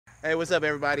Hey, what's up,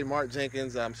 everybody? Mark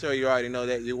Jenkins. I'm sure you already know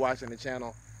that. You're watching the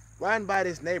channel. Riding by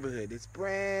this neighborhood, this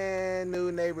brand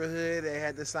new neighborhood. They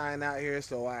had the sign out here,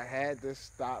 so I had to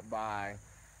stop by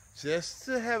just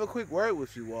to have a quick word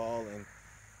with you all and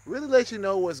really let you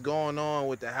know what's going on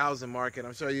with the housing market.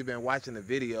 I'm sure you've been watching the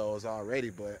videos already,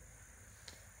 but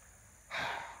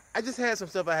I just had some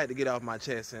stuff I had to get off my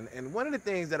chest. And one of the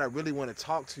things that I really want to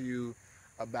talk to you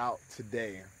about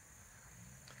today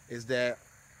is that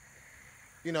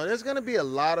there's going to be a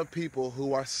lot of people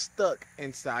who are stuck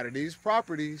inside of these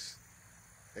properties.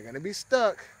 They're going to be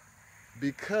stuck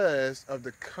because of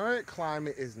the current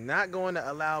climate is not going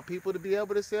to allow people to be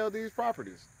able to sell these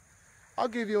properties. I'll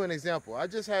give you an example. I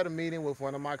just had a meeting with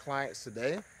one of my clients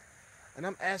today, and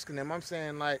I'm asking them, I'm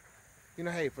saying like,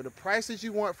 hey, for the prices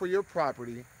you want for your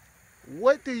property,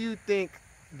 what do you think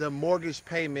the mortgage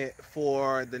payment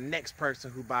for the next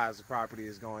person who buys the property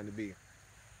is going to be?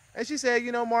 And she said,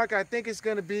 Mark, I think it's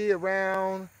going to be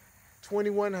around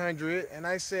 $2,100. And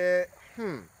I said,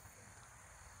 And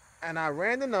I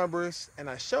ran the numbers and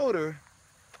I showed her.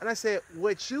 And I said,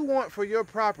 what you want for your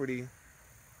property,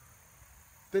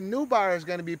 the new buyer is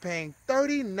going to be paying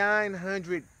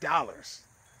 $3,900.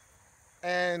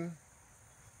 And,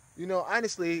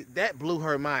 honestly, that blew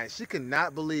her mind. She could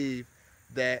not believe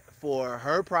that for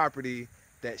her property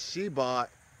that she bought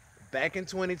back in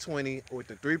 2020 with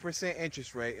the 3%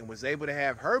 interest rate and was able to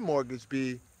have her mortgage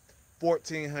be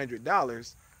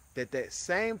 $1,400, that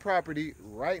same property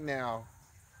right now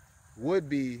would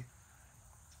be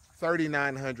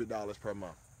 $3,900 per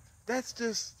month.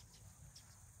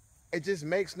 It just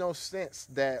makes no sense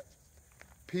that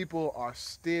people are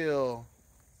still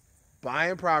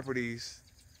buying properties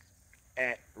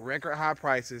at record high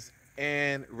prices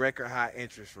and record high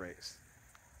interest rates.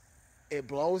 It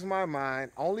blows my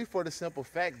mind only for the simple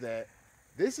fact that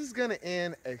this is going to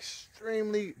end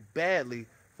extremely badly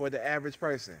for the average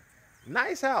person.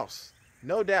 Nice house,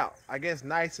 no doubt. I guess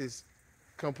nice is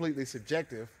completely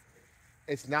subjective.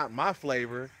 It's not my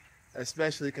flavor,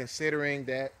 especially considering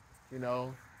that,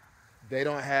 they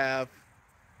don't have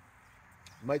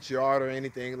much yard or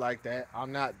anything like that.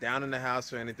 I'm not down in the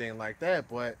house or anything like that,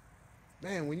 but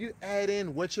man, when you add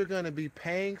in what you're going to be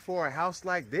paying for a house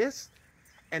like this,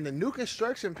 and the new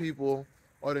construction people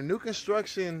or the new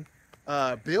construction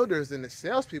builders and the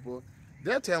salespeople,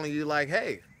 they're telling you like,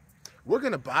 hey, we're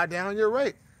going to buy down your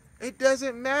rate. It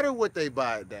doesn't matter what they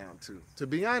buy it down to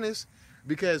be honest,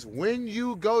 because when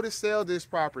you go to sell this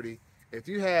property, if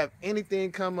you have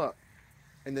anything come up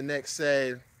in the next,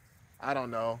 say, I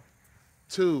don't know,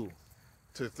 2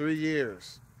 to 3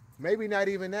 years, maybe not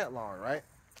even that long, right?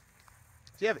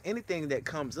 If you have anything that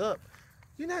comes up,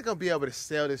 you're not going to be able to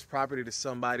sell this property to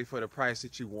somebody for the price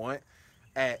that you want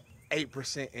at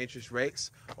 8% interest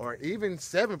rates or even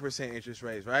 7% interest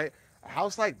rates, right? A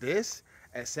house like this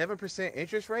at 7%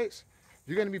 interest rates,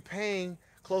 you're going to be paying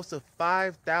close to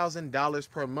 $5,000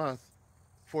 per month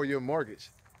for your mortgage.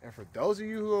 And for those of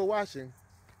you who are watching,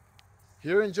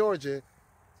 here in Georgia,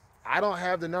 I don't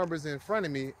have the numbers in front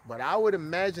of me, but I would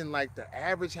imagine like the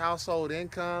average household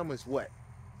income is what?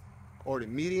 Or the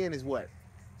median is what?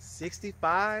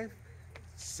 $65,000,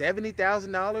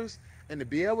 $70,000, and to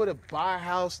be able to buy a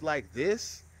house like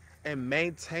this and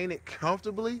maintain it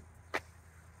comfortably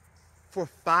for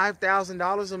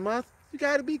 $5,000 a month, you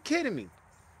got to be kidding me.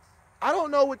 I don't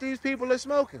know what these people are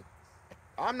smoking.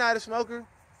 I'm not a smoker,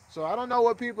 so I don't know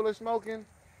what people are smoking,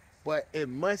 but it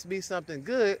must be something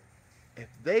good if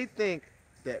they think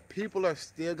that people are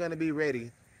still going to be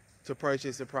ready to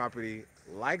purchase a property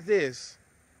like this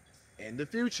in the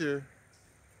future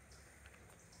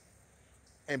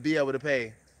and be able to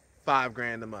pay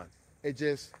 $5,000 a month. It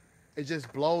just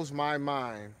blows my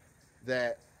mind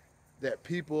that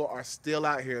people are still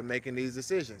out here making these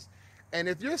decisions. And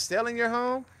if you're selling your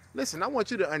home, listen, I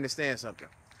want you to understand something.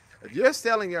 If you're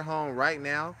selling your home right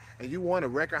now and you want a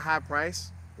record high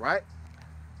price, right?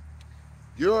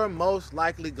 You're most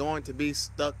likely going to be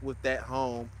stuck with that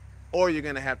home, or you're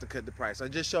going to have to cut the price. I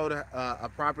just showed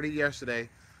a property yesterday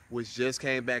which just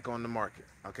came back on the market,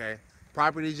 okay?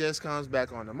 Property just comes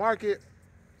back on the market.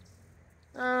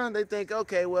 They think,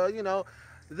 okay, well,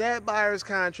 that buyer's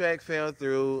contract fell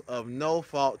through of no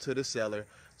fault to the seller.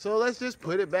 So let's just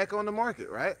put it back on the market,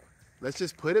 right? Let's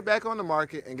just put it back on the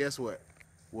market, and guess what?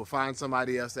 We'll find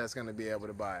somebody else that's going to be able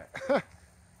to buy it.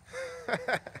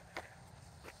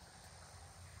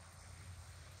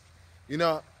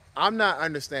 I'm not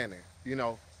understanding.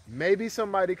 Maybe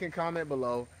somebody can comment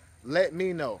below. Let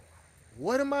me know.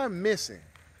 What am I missing?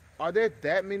 Are there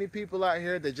that many people out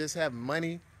here that just have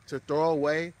money to throw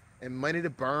away and money to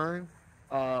burn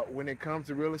when it comes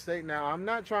to real estate? Now, I'm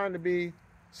not trying to be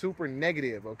super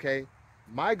negative, okay?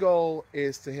 My goal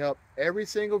is to help every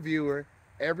single viewer,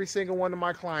 every single one of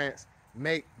my clients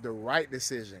make the right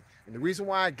decision. And the reason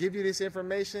why I give you this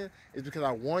information is because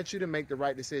I want you to make the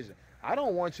right decision. I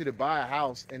don't want you to buy a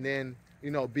house and then,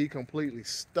 be completely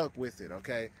stuck with it,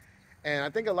 okay? And I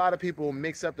think a lot of people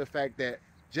mix up the fact that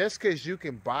just because you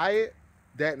can buy it,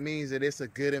 that means that it's a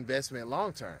good investment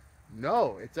long term.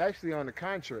 No, it's actually on the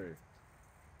contrary.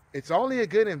 It's only a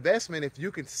good investment if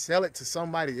you can sell it to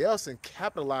somebody else and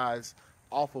capitalize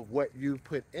off of what you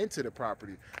put into the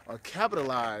property, or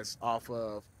capitalize off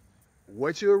of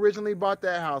what you originally bought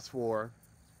that house for,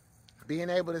 being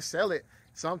able to sell it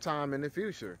sometime in the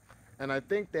future. And I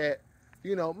think that,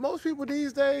 most people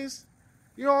these days,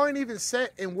 you aren't even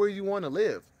set in where you want to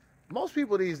live. Most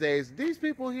people these days, these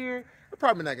people here, they're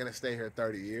probably not going to stay here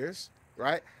 30 years,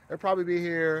 right? They'll probably be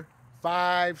here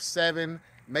 5, 7,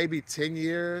 maybe 10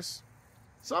 years.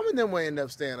 Some of them will end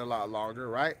up staying a lot longer,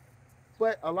 right?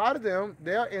 But a lot of them,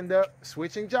 they'll end up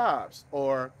switching jobs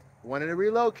or wanting to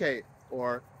relocate,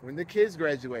 or when the kids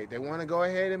graduate, they want to go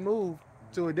ahead and move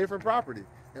to a different property.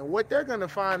 And what they're going to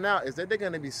find out is that they're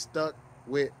going to be stuck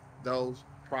with those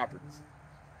properties.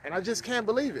 And I just can't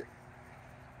believe it.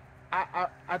 I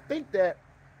think that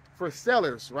for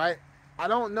sellers, right? I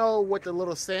don't know what the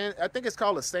little sand, I think it's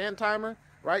called a sand timer,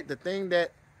 right? The thing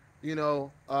that,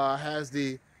 has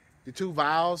the 2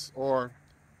 vials or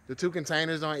the 2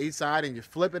 containers on each side, and you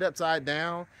flip it upside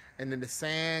down and then the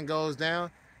sand goes down.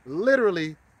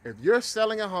 Literally, if you're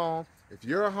selling a home, if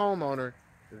you're a homeowner,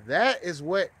 that is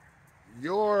what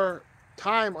your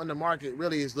time on the market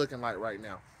really is looking like right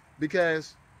now.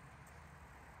 Because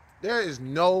there is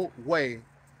no way,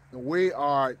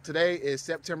 today is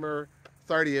September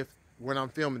 30th when I'm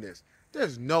filming this.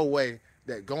 There's no way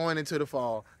that going into the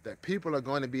fall that people are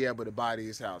going to be able to buy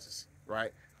these houses,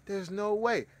 right? There's no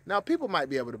way. Now, people might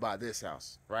be able to buy this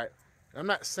house, right? I'm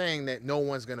not saying that no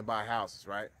one's going to buy houses,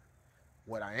 right?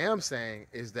 What I am saying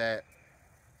is that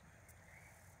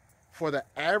for the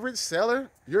average seller,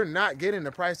 you're not getting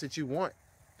the price that you want.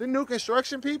 The new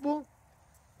construction people,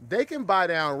 they can buy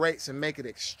down rates and make it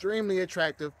extremely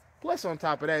attractive. Plus, on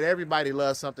top of that, everybody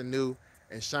loves something new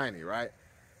and shiny, right?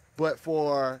 But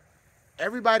for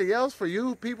everybody else, for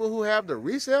you people who have the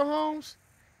resale homes,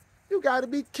 you got to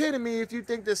be kidding me if you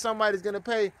think that somebody's going to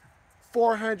pay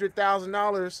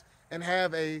 $400,000 and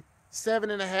have a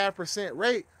 7.5%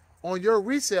 rate on your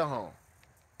resale home.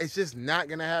 It's just not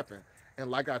going to happen. And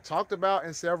like I talked about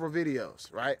in several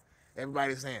videos, right?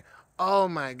 Everybody's saying, oh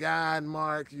my God,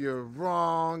 Mark, you're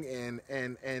wrong. And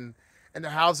the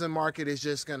housing market is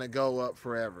just going to go up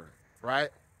forever, right?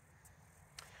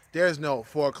 There's no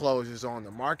foreclosures on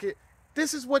the market.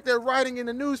 This is what they're writing in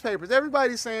the newspapers.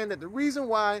 Everybody's saying that the reason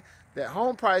why that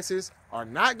home prices are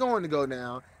not going to go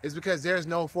down is because there's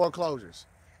no foreclosures.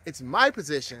 It's my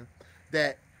position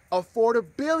that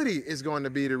affordability is going to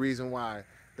be the reason why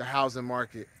the housing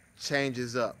market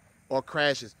changes up or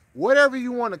crashes, whatever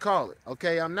you want to call it,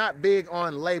 okay? I'm not big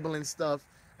on labeling stuff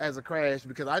as a crash,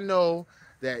 because I know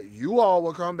that you all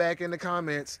will come back in the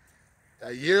comments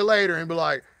a year later and be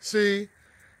like, see,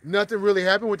 nothing really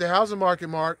happened with the housing market,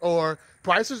 Mark, or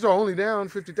prices are only down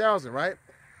 50,000, right?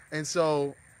 And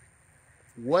so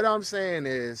what I'm saying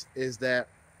is that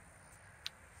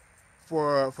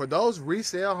for those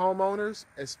resale homeowners,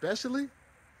 especially,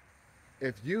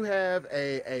 if you have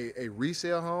a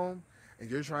resale home and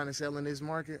you're trying to sell in this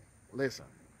market, listen,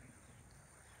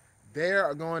 there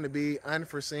are going to be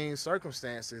unforeseen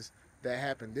circumstances that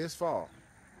happen this fall.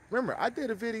 Remember, I did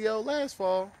a video last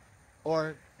fall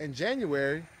or in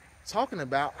January talking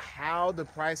about how the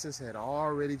prices had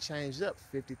already changed up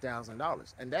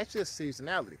 $50,000. And that's just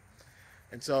seasonality.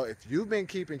 And so if you've been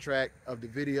keeping track of the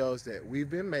videos that we've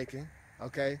been making,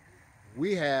 okay,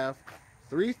 we have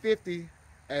 350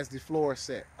 as the floor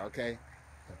set, okay?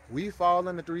 If we fall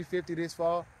under 350 this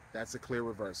fall, that's a clear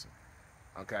reversal,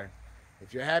 okay?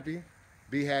 If you're happy,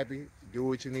 be happy, do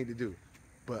what you need to do.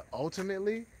 But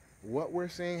ultimately, what we're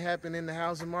seeing happen in the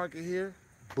housing market here,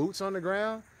 boots on the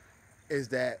ground, is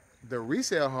that the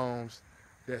resale homes,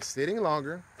 they're sitting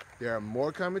longer, there are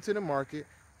more coming to the market,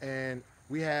 and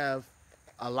we have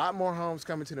a lot more homes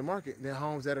coming to the market than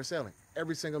homes that are selling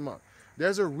every single month.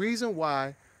 There's a reason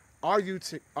why our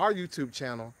YouTube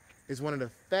channel is one of the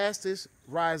fastest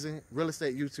rising real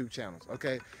estate YouTube channels,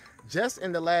 okay? Just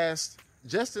in the last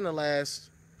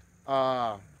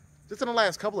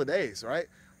couple of days, right?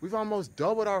 We've almost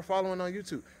doubled our following on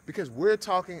YouTube because we're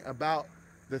talking about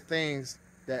the things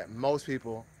that most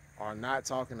people are not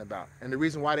talking about. And the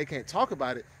reason why they can't talk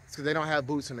about it is because they don't have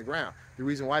boots in the ground. The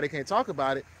reason why they can't talk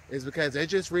about it is because they're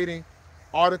just reading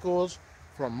articles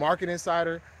from Market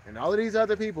Insider and all of these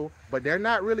other people, but they're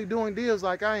not really doing deals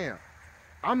like I am.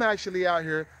 I'm actually out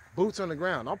here, boots on the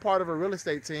ground. I'm part of a real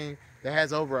estate team that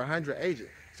has over 100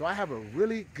 agents. So I have a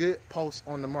really good pulse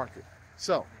on the market.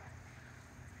 So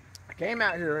I came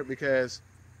out here because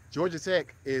Georgia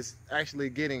Tech is actually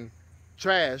getting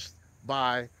trashed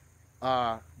by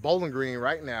Bowling Green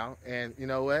right now. And you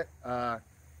know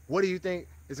what do you think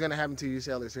is going to happen to you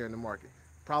sellers here in the market?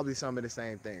 Probably some of the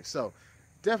same things. So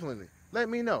definitely let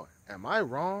me know. Am I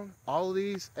wrong? All of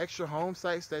these extra home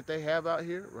sites that they have out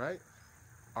here, right?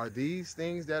 Are these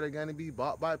things that are going to be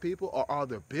bought by people, or are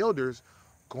the builders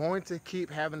going to keep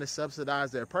having to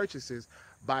subsidize their purchases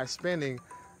by spending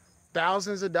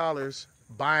thousands of dollars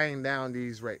buying down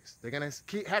these rates? They're going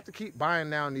to have to keep buying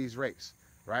down these rates,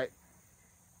 right?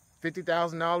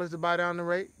 $50,000 to buy down the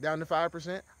rate, down to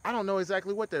 5%. I don't know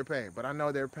exactly what they're paying, but I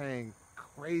know they're paying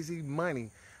crazy money,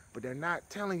 but they're not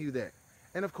telling you that.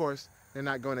 And of course, they're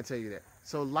not going to tell you that.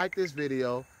 So like this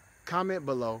video, comment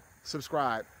below,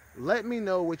 subscribe. Let me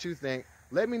know what you think.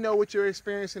 Let me know what you're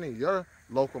experiencing in your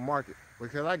local market,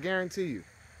 because I guarantee you,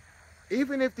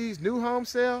 even if these new homes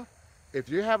sell, if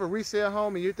you have a resale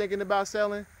home and you're thinking about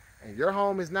selling and your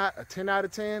home is not a 10 out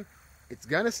of 10, it's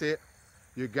going to sit.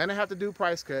 You're going to have to do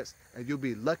price cuts, and you'll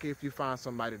be lucky if you find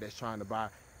somebody that's trying to buy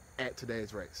at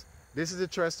today's rates. This is a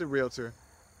trusted realtor.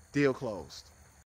 Deal closed.